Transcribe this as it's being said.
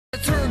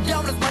Turn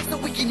down his mic so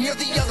we can hear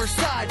the other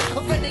side,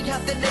 offending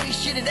half the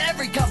nation in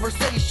every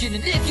conversation.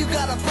 And if you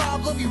got a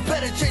problem, you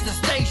better change the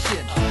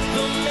station.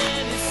 The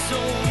man is so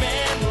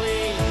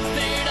manly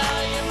that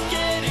I am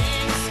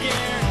getting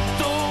scared.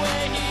 The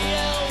way he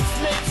yells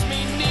makes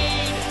me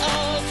need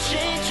a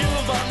change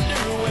of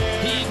underwear.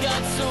 He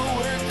got so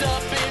worked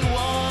up in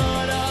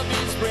one of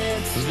his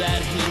rants that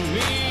he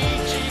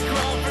made G.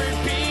 Crawford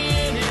pee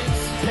in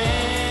his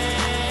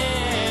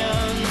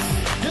pants.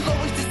 He'll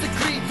always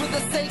disagree for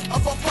the sake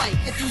of a fight.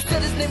 If you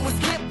said his name was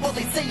Skip, well,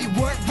 they say you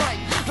weren't right.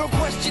 Don't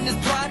question his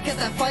pride, cause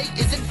that fight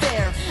isn't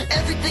fair.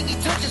 Everything he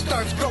touches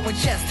starts growing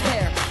chest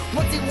hair.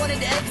 Once he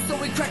wanted eggs, so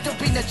he cracked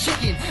open the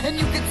chicken. And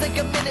you can take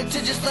a minute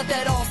to just let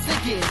that all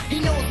sink in. He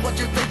knows what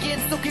you're thinking,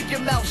 so keep your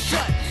mouth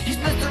shut. He's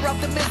Mr.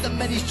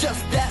 Optimism and he's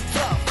just that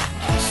tough.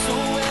 So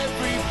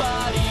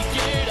everybody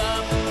get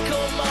up,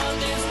 come on,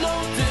 there's no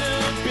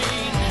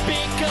debate,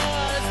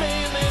 because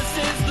Bayless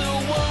is the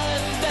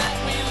one that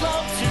we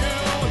love to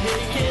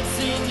hate. Gets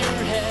in your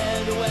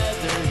head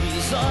whether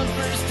he's on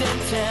First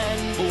and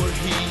 10 or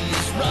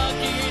he's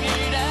rocking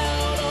it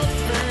out on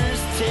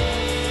First Take.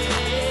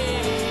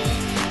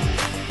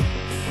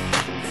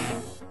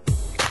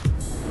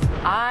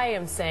 I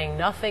am saying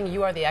nothing.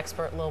 You are the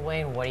expert, Lil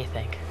Wayne. What do you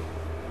think?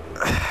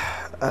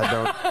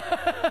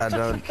 I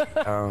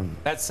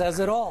don't. That says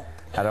it all.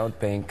 I don't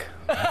think.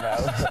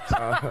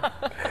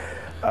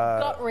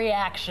 Gut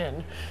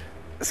reaction.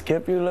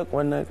 Skip, you look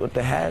with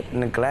the hat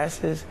and the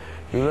glasses.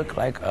 You look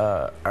like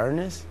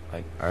Ernest.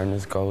 Like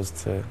Ernest goes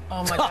to.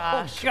 Oh my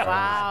gosh! God.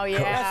 Wow, yeah.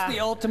 That's the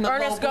ultimate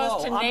Ernest low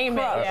goes blow. to name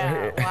it.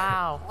 Yeah.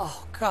 Wow.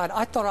 Oh God!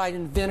 I thought I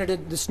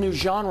invented this new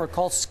genre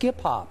called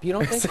skip hop. You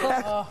don't think so?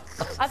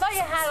 I thought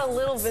you had a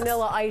little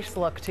Vanilla Ice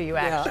look to you,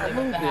 actually,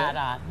 with the hat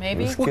on.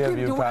 Maybe. Skip, Well,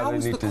 you how probably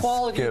was need the to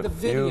quality skip. of the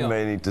video? You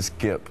may need to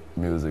skip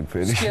music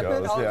videos. Skip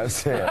it? Oh.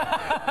 Yes,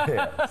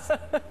 yes.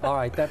 All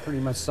right, that pretty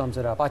much sums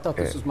it up. I thought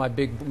this was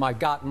my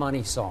Got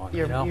Money song.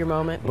 Your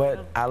moment.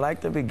 But I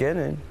like the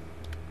beginning.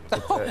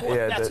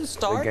 That's a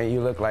start. Again,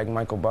 you look like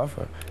Michael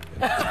Buffer.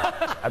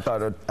 I thought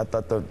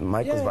the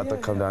mic was about to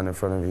come down in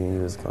front of you and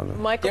you was gonna.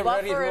 Michael Get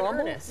ready to Buffer and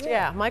rumble? Ernest.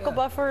 Yeah, Michael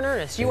Buffer and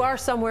Ernest. You are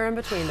somewhere in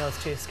between those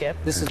two, Skip.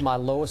 This is my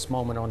lowest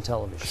moment on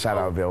television. Shout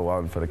out Bill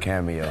Walton for the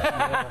cameo.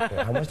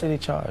 How much did he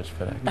charge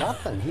for that?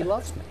 Nothing. He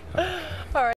loves me. All right.